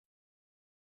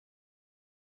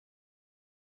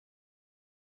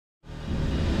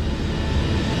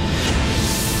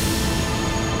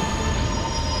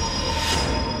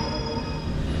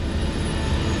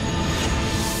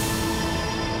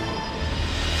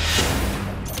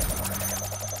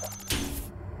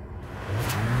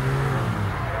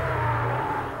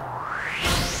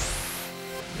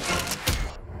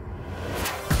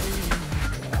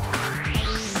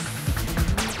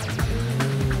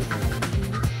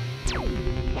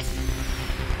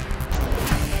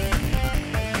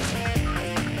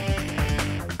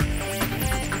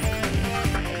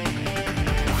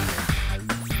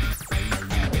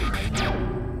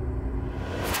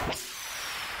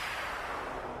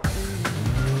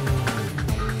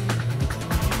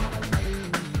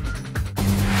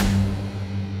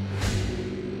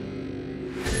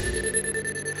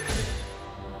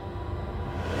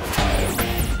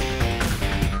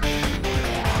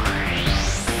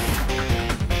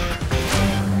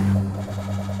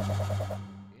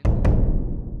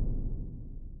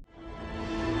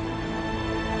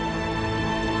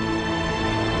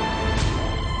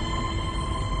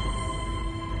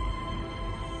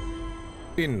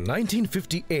In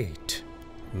 1958,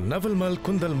 Navalmal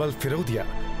Kundalmal Firodia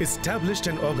established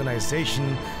an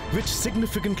organization which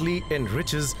significantly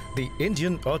enriches the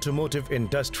Indian automotive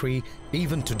industry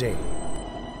even today.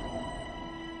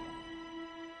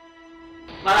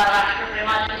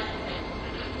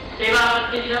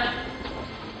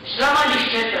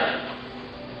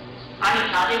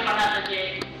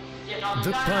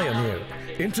 The pioneer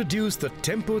introduced the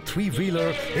Tempo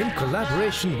three-wheeler in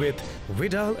collaboration with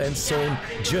Vidal and Sohn,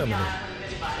 Germany.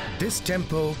 This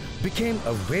Tempo became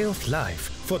a way of life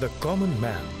for the common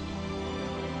man.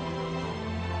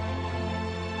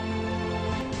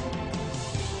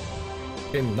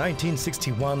 In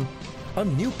 1961, a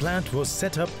new plant was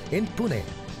set up in Pune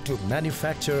to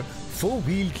manufacture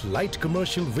four-wheeled light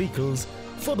commercial vehicles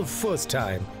for the first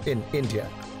time in India.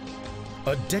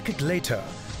 A decade later,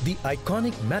 the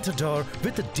iconic Matador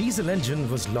with a diesel engine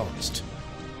was launched.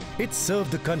 It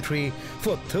served the country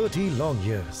for 30 long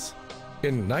years.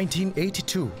 In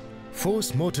 1982,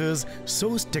 Force Motors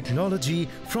sourced technology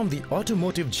from the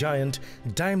automotive giant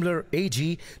Daimler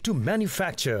AG to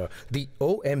manufacture the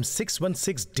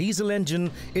OM616 diesel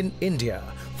engine in India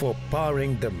for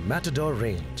powering the Matador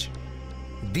range.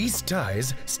 These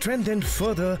ties strengthened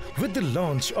further with the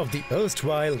launch of the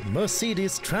erstwhile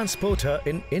Mercedes Transporter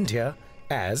in India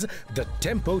as the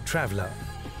Tempo Traveller,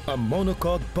 a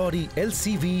monocoque body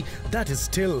LCV that is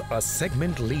still a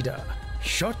segment leader.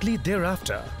 Shortly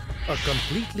thereafter, a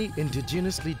completely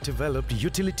indigenously developed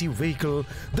utility vehicle,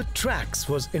 the Trax,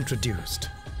 was introduced.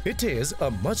 It is a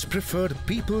much preferred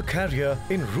people carrier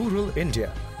in rural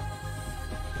India.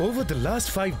 Over the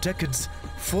last 5 decades,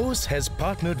 Force has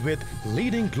partnered with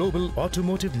leading global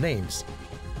automotive names.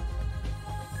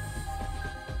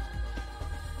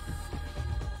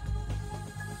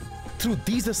 Through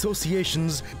these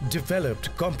associations,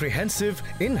 developed comprehensive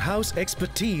in-house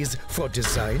expertise for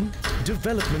design,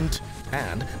 development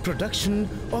and production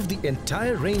of the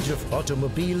entire range of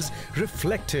automobiles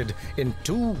reflected in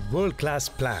 2 world-class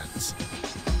plants.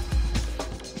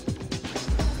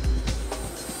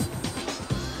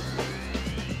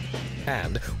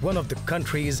 And one of the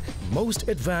country's most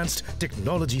advanced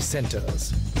technology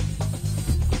centers.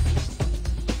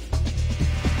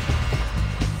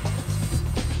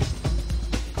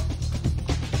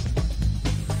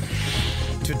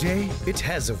 Today, it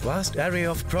has a vast array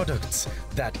of products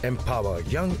that empower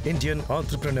young Indian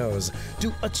entrepreneurs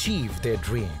to achieve their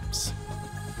dreams.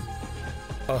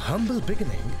 A humble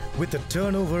beginning with a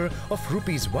turnover of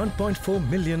rupees 1.4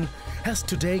 million has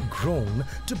today grown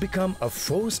to become a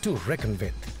force to reckon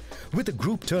with a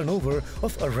group turnover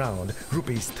of around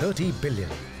rupees 30 billion.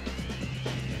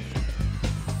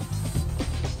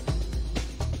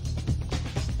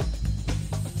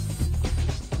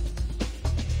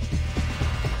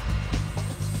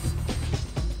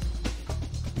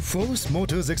 Force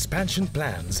Motors' expansion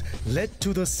plans led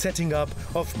to the setting up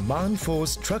of MAN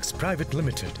Force Trucks Private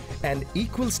Limited, an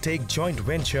equal stake joint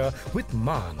venture with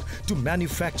MAN to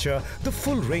manufacture the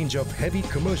full range of heavy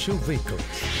commercial vehicles.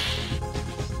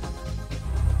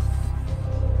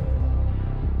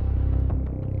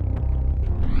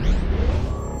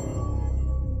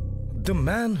 The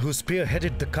man who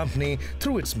spearheaded the company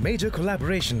through its major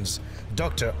collaborations,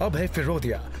 Dr. Abhay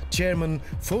Firodia, Chairman,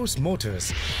 Force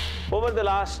Motors. Over the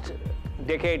last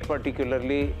decade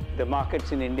particularly, the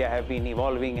markets in India have been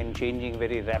evolving and changing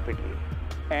very rapidly.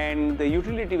 And the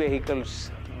utility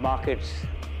vehicles markets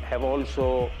have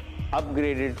also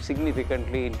upgraded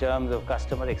significantly in terms of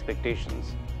customer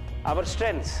expectations. Our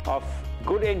strengths of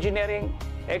good engineering,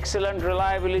 excellent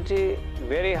reliability,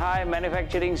 very high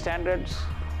manufacturing standards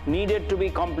needed to be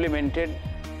complemented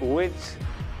with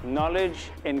knowledge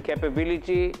and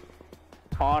capability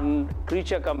on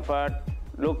creature comfort,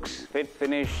 looks, fit,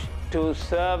 finish to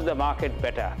serve the market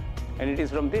better. And it is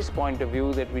from this point of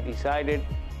view that we decided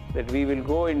that we will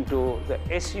go into the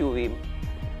SUV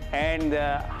and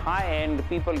the high-end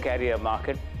people carrier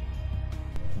market.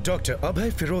 Dr.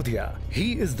 Abhay Firodia,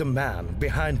 he is the man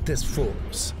behind this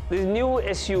force. This new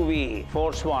SUV,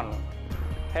 Force One,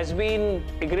 has been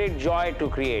a great joy to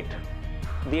create.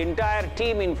 The entire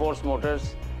team in Force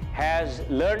Motors has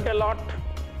learned a lot,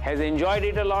 has enjoyed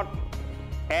it a lot,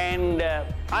 and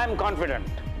I'm confident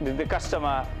that the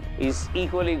customer is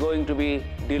equally going to be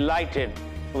delighted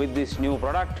with this new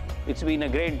product. It's been a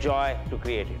great joy to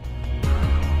create it.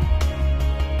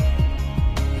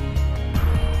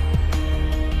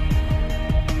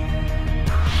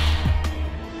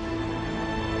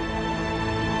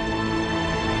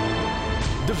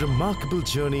 The remarkable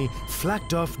journey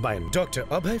flagged off by Dr.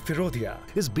 Abhay Firodia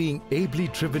is being ably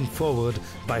driven forward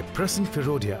by Prasanna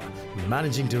Firodia,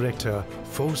 Managing Director,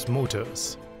 Force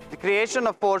Motors. The creation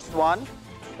of Force One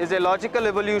is a logical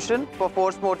evolution for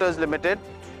Force Motors Limited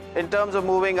in terms of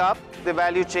moving up the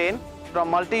value chain from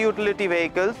multi-utility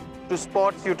vehicles to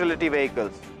sports utility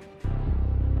vehicles.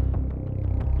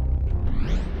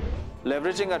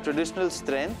 Leveraging our traditional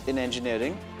strength in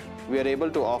engineering, we are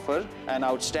able to offer an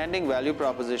outstanding value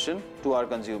proposition to our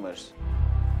consumers.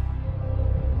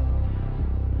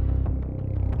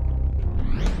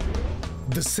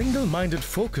 The single-minded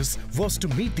focus was to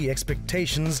meet the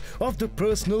expectations of the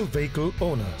personal vehicle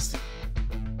owners.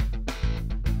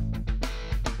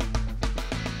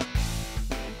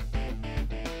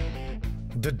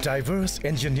 The diverse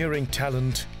engineering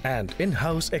talent and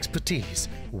in-house expertise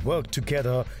worked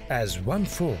together as one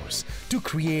force to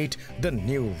create the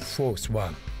new Force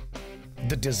One.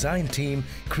 The design team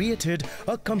created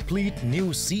a complete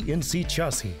new CNC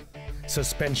chassis,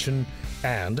 suspension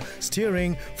and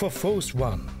steering for Force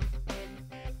One.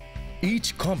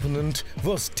 Each component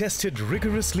was tested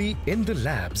rigorously in the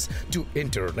labs to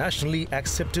internationally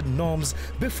accepted norms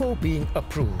before being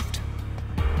approved.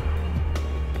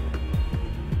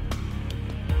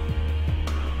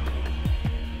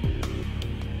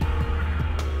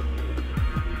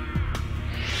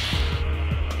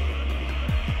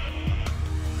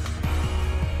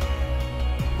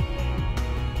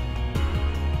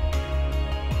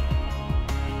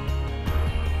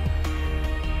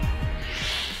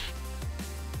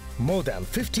 More than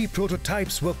 50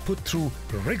 prototypes were put through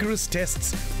rigorous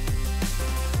tests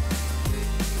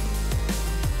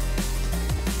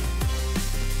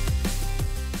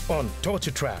on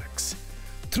torture tracks,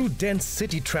 through dense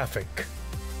city traffic,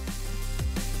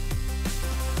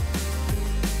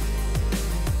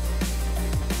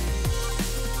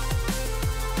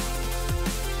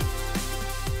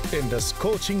 in the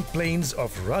scorching plains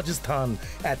of Rajasthan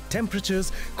at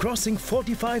temperatures crossing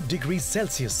 45 degrees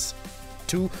Celsius,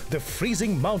 to the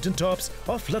freezing mountaintops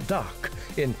of Ladakh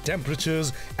in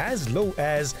temperatures as low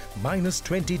as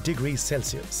 -20 degrees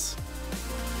Celsius.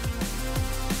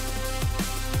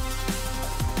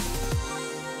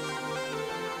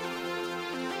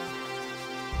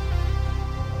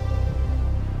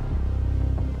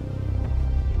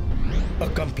 A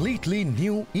completely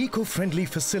new eco-friendly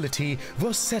facility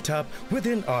was set up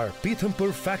within our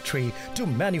Pithampur factory to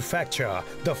manufacture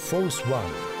the Force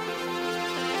One.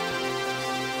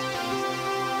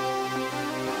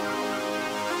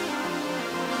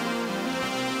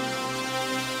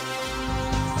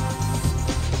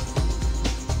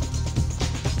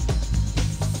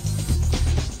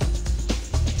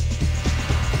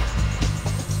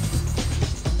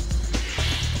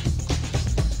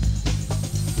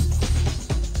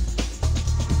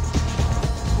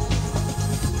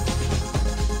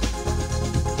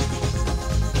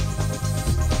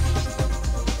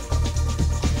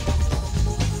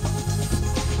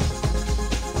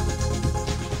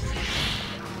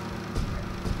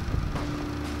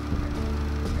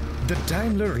 The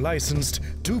Daimler licensed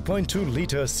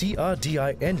 2.2-litre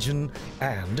CRDI engine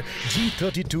and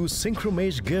G32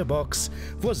 Synchromage gearbox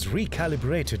was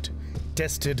recalibrated,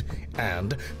 tested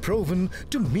and proven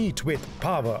to meet with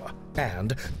power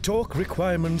and torque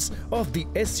requirements of the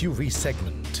SUV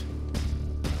segment.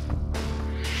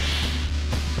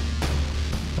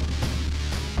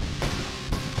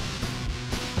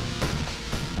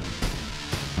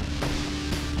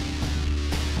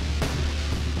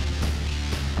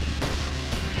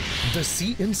 The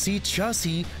CNC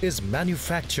chassis is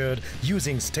manufactured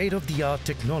using state-of-the-art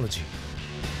technology.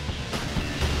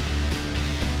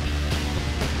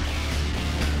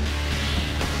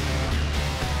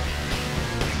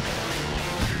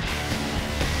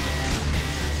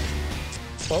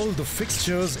 All the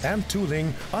fixtures and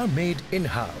tooling are made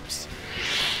in-house.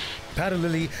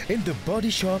 Parallelly, in the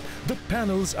body shop, the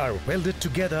panels are welded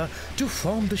together to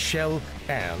form the shell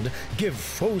and give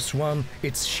Force One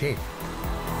its shape.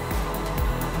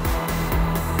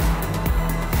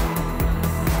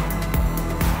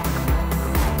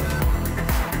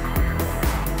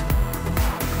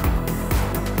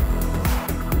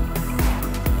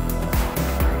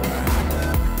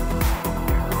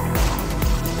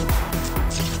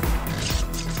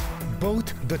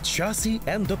 Both the chassis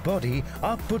and the body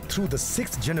are put through the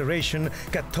 6th generation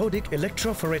cathodic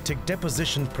electrophoretic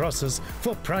deposition process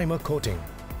for primer coating.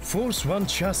 Force One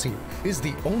chassis is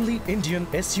the only Indian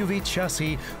SUV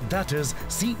chassis that is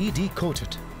CED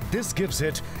coated. This gives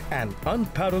it an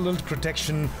unparalleled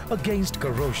protection against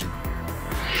corrosion.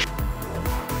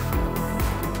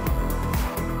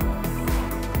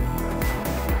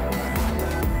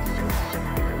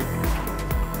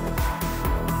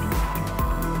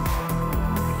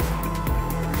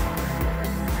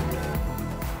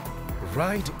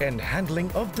 ride and handling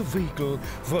of the vehicle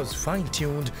was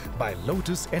fine-tuned by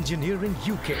Lotus Engineering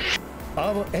UK.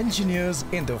 Our engineers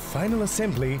in the final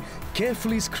assembly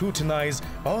carefully scrutinize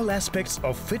all aspects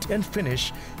of fit and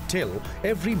finish till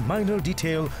every minor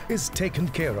detail is taken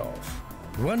care of.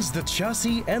 Once the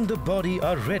chassis and the body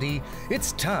are ready,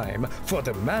 it's time for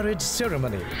the marriage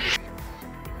ceremony.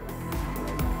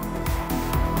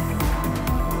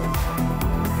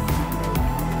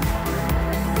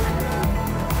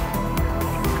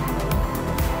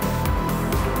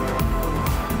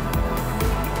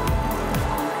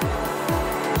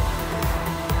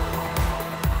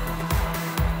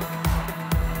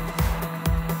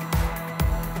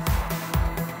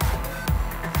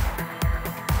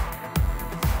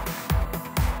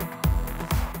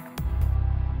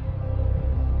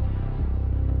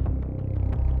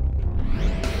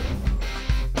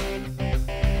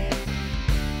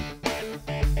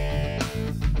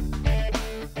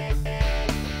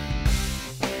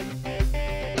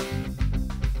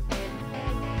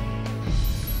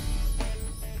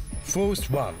 Force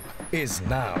 1 is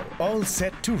now all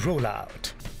set to roll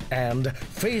out and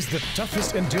face the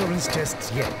toughest endurance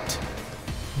tests yet.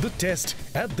 The test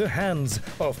at the hands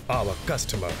of our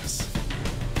customers.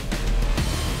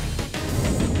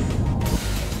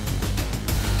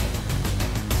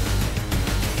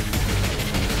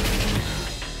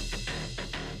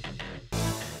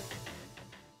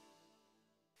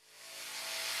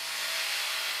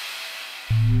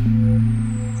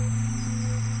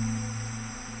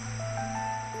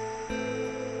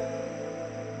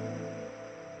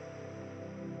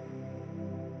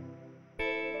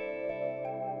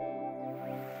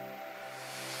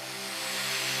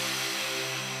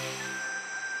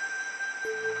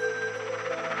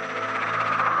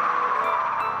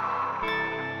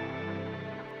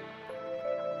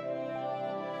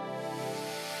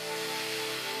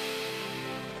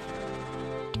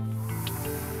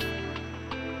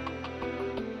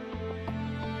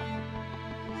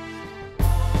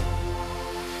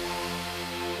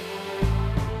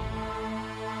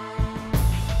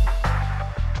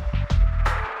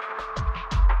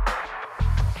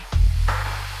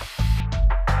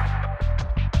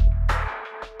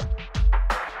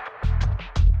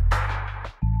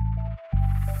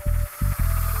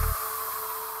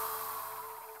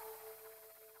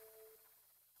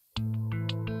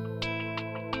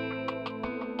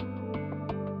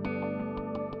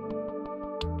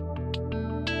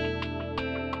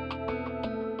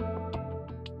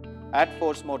 At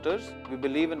Force Motors, we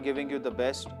believe in giving you the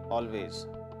best always.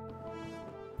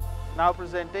 Now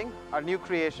presenting our new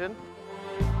creation,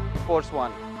 Force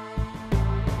 1.